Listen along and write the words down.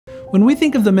When we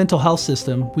think of the mental health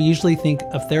system, we usually think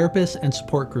of therapists and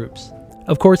support groups.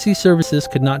 Of course, these services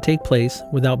could not take place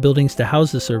without buildings to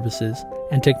house the services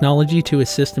and technology to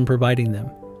assist in providing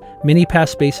them. Many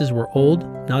past spaces were old,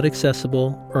 not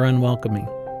accessible, or unwelcoming.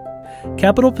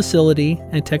 Capital Facility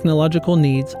and Technological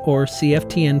Needs, or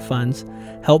CFTN funds,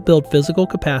 help build physical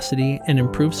capacity and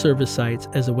improve service sites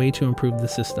as a way to improve the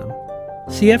system.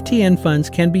 CFTN funds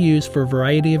can be used for a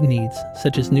variety of needs,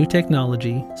 such as new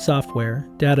technology, software,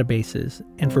 databases,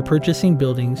 and for purchasing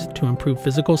buildings to improve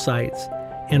physical sites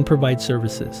and provide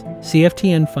services.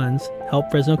 CFTN funds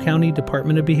help Fresno County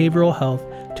Department of Behavioral Health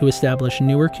to establish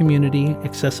newer community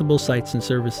accessible sites and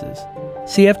services.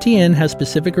 CFTN has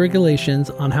specific regulations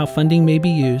on how funding may be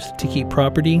used to keep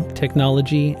property,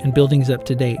 technology, and buildings up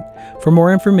to date. For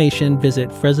more information, visit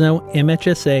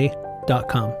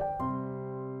fresnomhsa.com.